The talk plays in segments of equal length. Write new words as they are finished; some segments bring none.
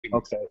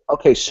Okay.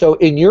 Okay. So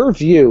in your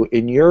view,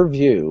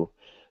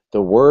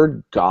 the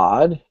word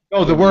God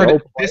No, the in word no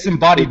place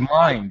disembodied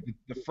mind.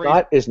 The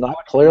phrase is not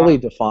disembodied clearly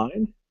mind.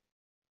 defined.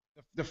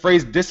 The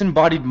phrase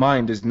disembodied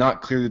mind is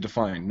not clearly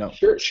defined. No.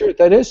 Sure, sure.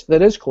 That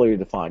is clearly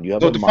defined. You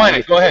have So a define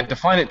mind. it. Go ahead.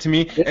 Define it to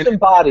me.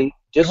 Disembodied.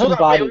 And hold on.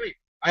 Wait, Disembodied. wait.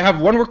 I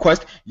have one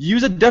request.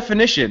 Use a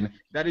definition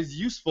that is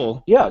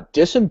useful. Yeah,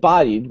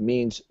 disembodied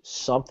means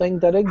something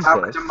that How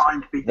could a exists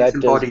mind be that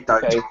does. disembodied though?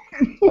 Okay.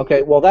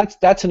 Okay. Well,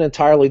 that's an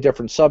entirely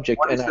different subject,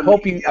 What and is I the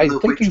hope you. medium I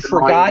of think which you the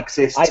mind forgot. I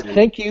exists in?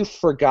 think you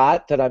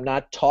forgot that I'm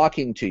not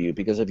talking to you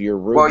because of your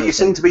Well, you rudeness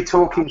seem and. to be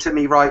talking to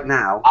me right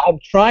now. I'm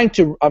trying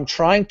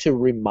to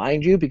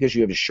remind you because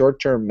you have a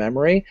short-term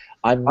memory.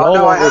 I'm Oh no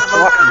no, I longer have talking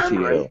long-term to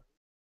you. memory.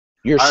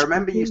 You're I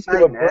remember you speaking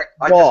to a saying brick it.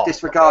 I just wall.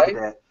 disregarded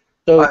Okay. it.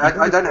 So I don't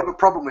have unicorn. a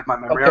problem with my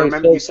memory. I Okay.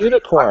 remember you So saying it.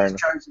 I've just unicorn.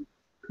 chosen to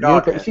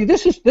disregard Unicorn.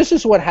 it. See, this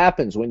is what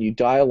happens when you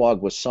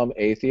dialogue with some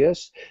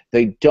atheists.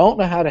 They don't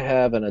know how to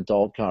have an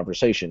adult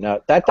conversation. Now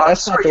I'm that's not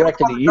sorry,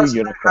 directed unicorn to you,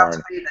 doesn't know how to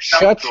unicorn. be an adult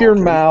Shut your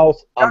talking.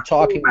 mouth. I'm Shut your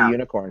talking to mouth.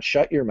 unicorn.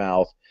 Shut your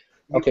mouth.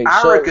 You Okay.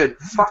 So arrogant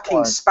fucking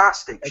unicorn.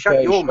 spastic. Shut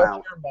Okay. your Shut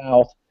mouth. your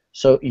mouth.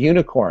 So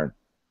unicorn.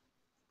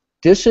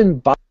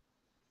 Disembodied.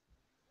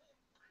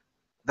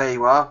 There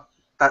you are.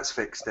 That's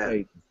fixed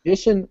it.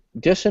 Okay.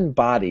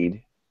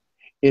 Disembodied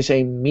is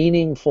a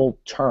meaningful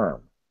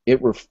term.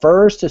 It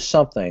refers to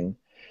something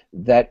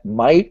that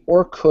might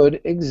or could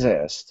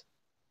exist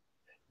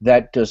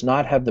that does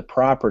not have the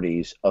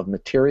properties of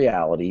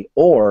materiality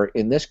or,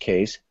 in this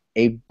case,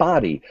 a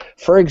body.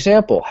 For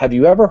example, have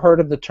you ever heard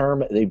of the term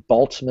the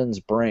Boltzmann's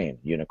brain,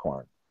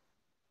 unicorn?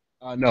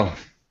 No.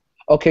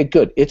 Okay,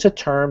 good. It's a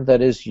term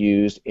that is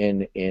used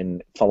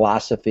in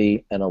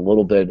philosophy and a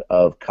little bit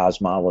of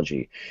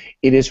cosmology.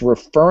 It is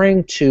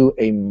referring to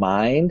a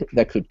mind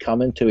that could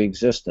come into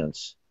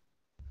existence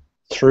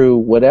through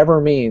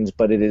whatever means,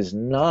 but it is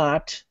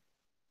not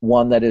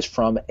one that is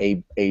from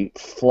a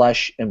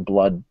flesh and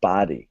blood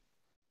body.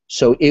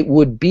 So it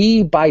would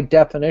be, by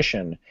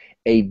definition,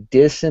 a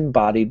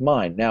disembodied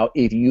mind. Now,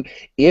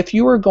 if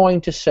you are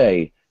going to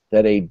say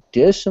that a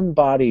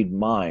disembodied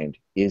mind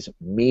is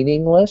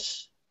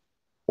meaningless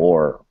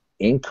or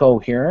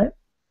incoherent,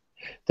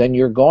 then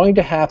you're going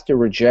to have to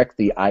reject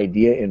the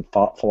idea in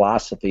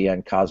philosophy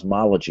and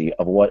cosmology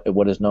of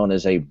what is known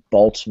as a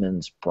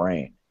Boltzmann's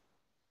brain.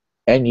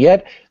 And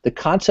yet, the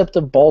concept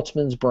of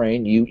Boltzmann's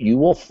brain, you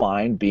will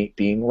find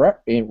being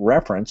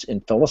referenced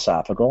in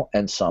philosophical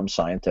and some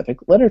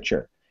scientific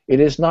literature. It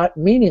is not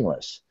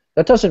meaningless.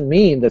 That doesn't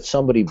mean that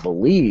somebody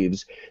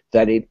believes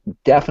that it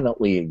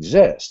definitely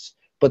exists,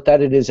 but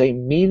that it is a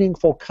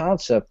meaningful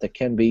concept that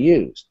can be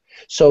used.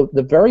 So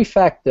the very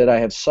fact that I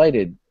have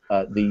cited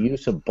the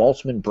use of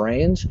Boltzmann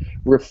brains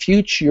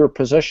refutes your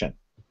position.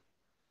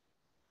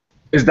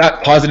 Is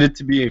that posited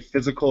to be a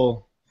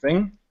physical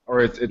thing,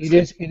 or It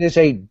is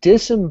a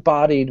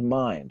disembodied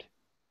mind.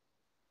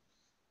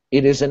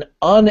 It is an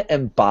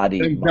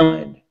unembodied then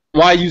mind.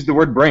 why use the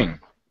word brain?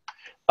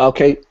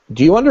 Okay,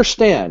 do you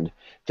understand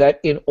that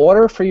in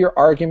order for your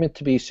argument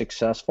to be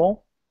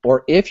successful,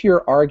 or if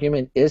your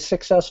argument is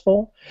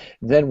successful,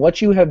 then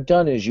what you have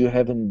done is you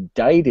have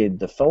indicted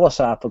the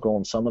philosophical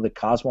and some of the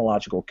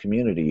cosmological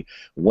community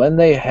when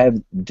they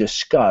have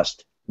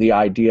discussed the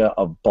idea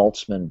of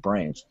Boltzmann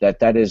brains,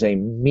 that is a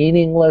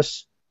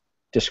meaningless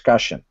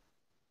discussion.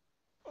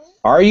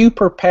 Are you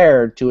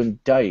prepared to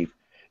indict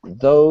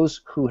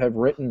those who have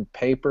written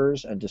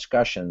papers and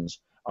discussions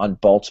on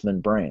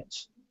Boltzmann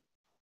brains?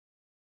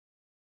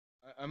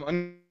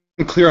 I'm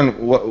unclear on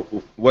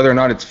whether or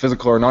not it's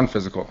physical or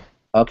non-physical.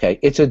 Okay,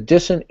 a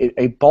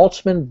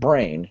Boltzmann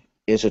brain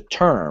is a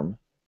term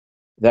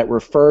that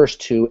refers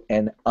to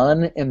an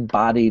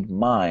unembodied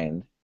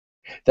mind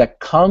that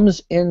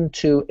comes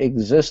into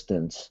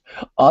existence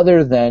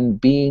other than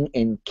being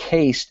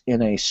encased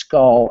in a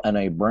skull and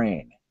a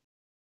brain.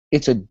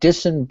 It's a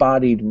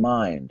disembodied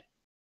mind.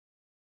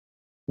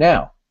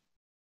 Now,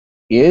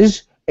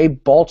 is a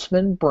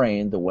Boltzmann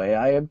brain, the way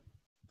I have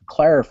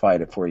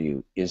clarified it for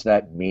you, is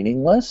that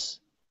meaningless?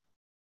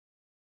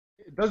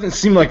 It doesn't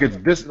seem like it's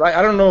this.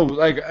 I don't know.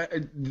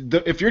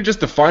 If you're just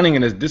defining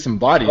it as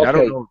disembodied, I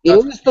don't Okay, know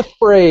if that's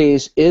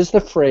is the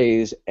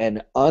phrase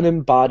an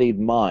unembodied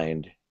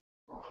mind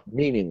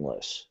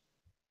meaningless?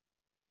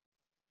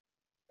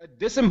 a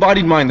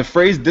disembodied mind. The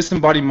phrase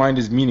disembodied mind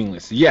is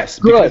meaningless. Yes,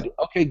 because. Good.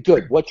 Okay,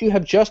 good. What you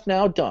have just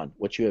now done,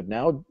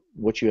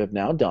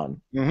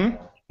 Mhm.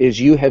 is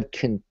you have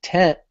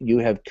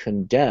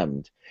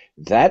condemned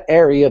that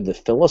area of the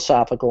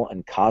philosophical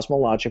and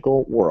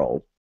cosmological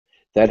world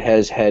that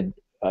has had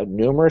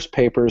numerous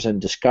papers and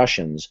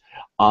discussions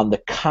on the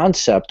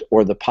concept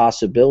or the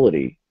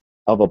possibility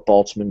of a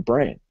Boltzmann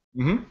brain.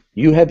 Mhm.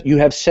 You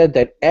have said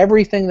that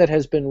everything that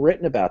has been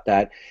written about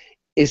that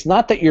is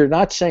not that you're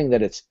not saying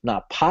that it's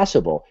not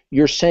possible.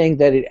 You're saying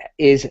that it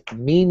is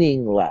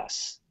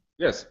meaningless.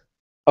 Yes.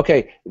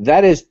 Okay,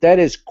 that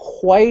is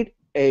quite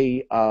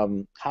a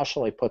how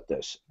shall I put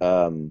this?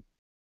 And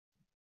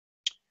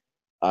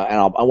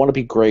I want to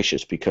be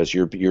gracious because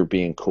you're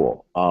being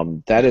cool.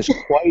 That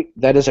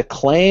is a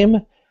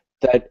claim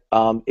that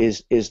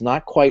is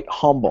not quite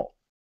humble,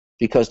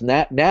 because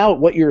now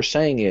what you're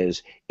saying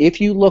is, if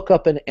you look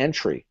up an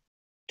entry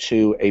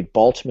to a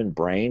Boltzmann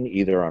brain,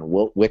 either on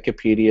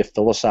Wikipedia,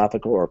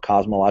 philosophical or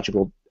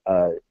cosmological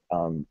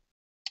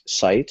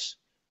sites,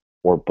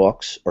 or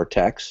books, or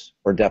texts,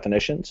 or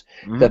definitions,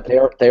 that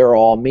they are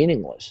all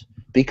meaningless,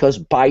 because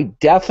by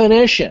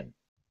definition,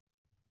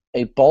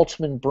 a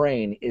Boltzmann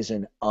brain is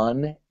an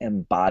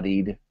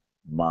unembodied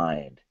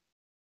mind.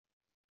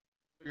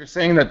 You're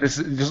saying that this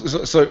is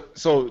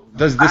so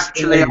does this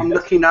Actually, I'm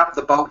looking up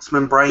the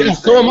Boltzmann Brains. Yeah,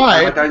 so am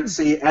I. I don't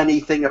see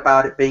anything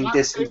about it being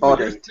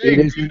disembodied. It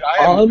is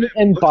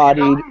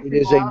unembodied. It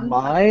is a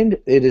mind.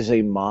 It is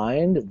a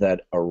mind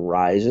that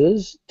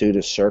arises due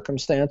to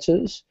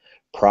circumstances,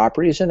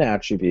 properties, and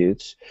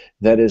attributes,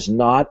 that is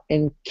not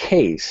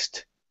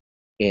encased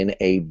in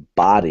a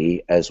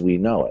body as we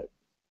know it.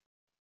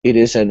 It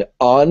is an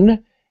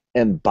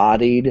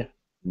unembodied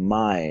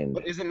mind.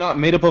 But is it not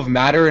made up of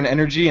matter and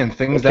energy and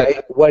things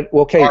that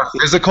are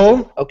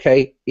physical?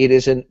 Okay, it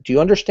isn't. Do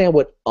you understand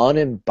what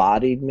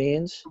unembodied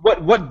means?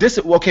 This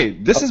is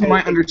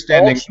my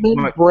understanding.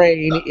 Boltzmann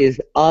brain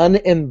is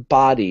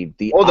unembodied.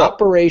 The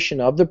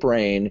operation of the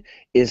brain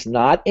is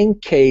not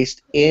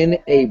encased in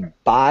a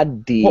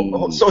body.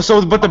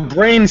 But the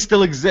brain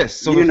still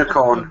exists. So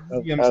Unicorn.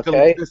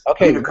 Okay.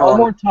 Unicorn. One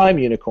more time,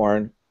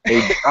 unicorn.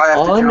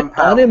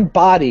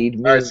 Unembodied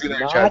means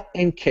not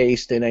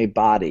encased in a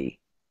body.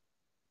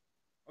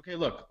 Okay,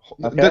 look.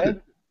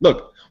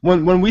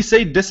 When we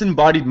say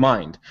disembodied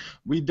mind,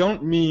 we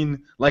don't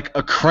mean like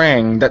a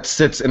Krang that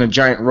sits in a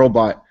giant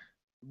robot.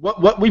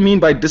 What we mean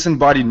by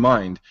disembodied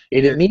mind?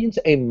 It means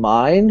a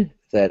mind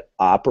that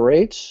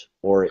operates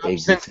or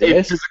exists.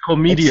 A physical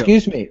medium.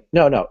 Excuse me.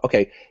 No.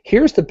 Okay.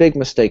 Here's the big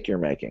mistake you're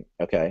making.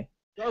 Okay.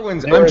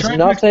 Darwin's, I'm trying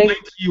to explain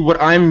to you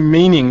what I'm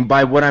meaning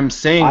by what I'm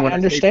saying. I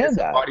understand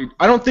that.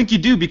 I don't think you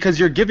do, because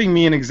you're giving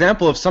me an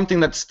example of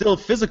something that's still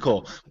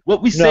physical.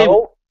 What we say.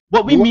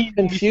 What we mean,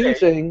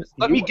 confusing.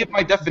 Let me give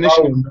my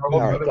definition.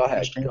 All right, go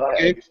ahead.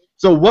 Okay?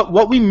 So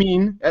what we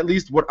mean, at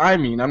least what I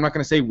mean, I'm not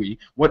going to say we.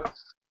 What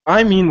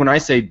I mean when I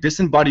say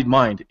disembodied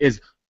mind is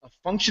a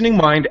functioning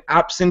mind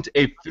absent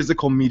a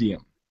physical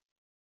medium.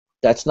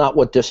 That's not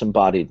what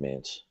disembodied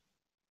means.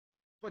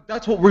 But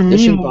that's what we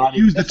mean when we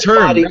use the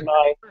term.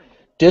 A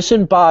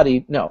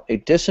disembodied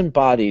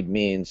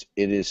means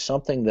it is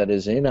something that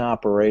is in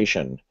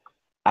operation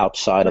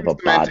outside of a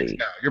body.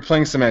 Now. You're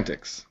playing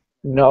semantics.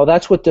 No,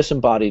 that's what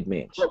disembodied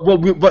means.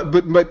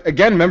 But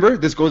again, remember,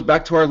 this goes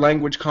back to our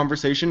language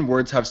conversation.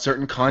 Words have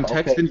certain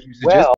context and usages.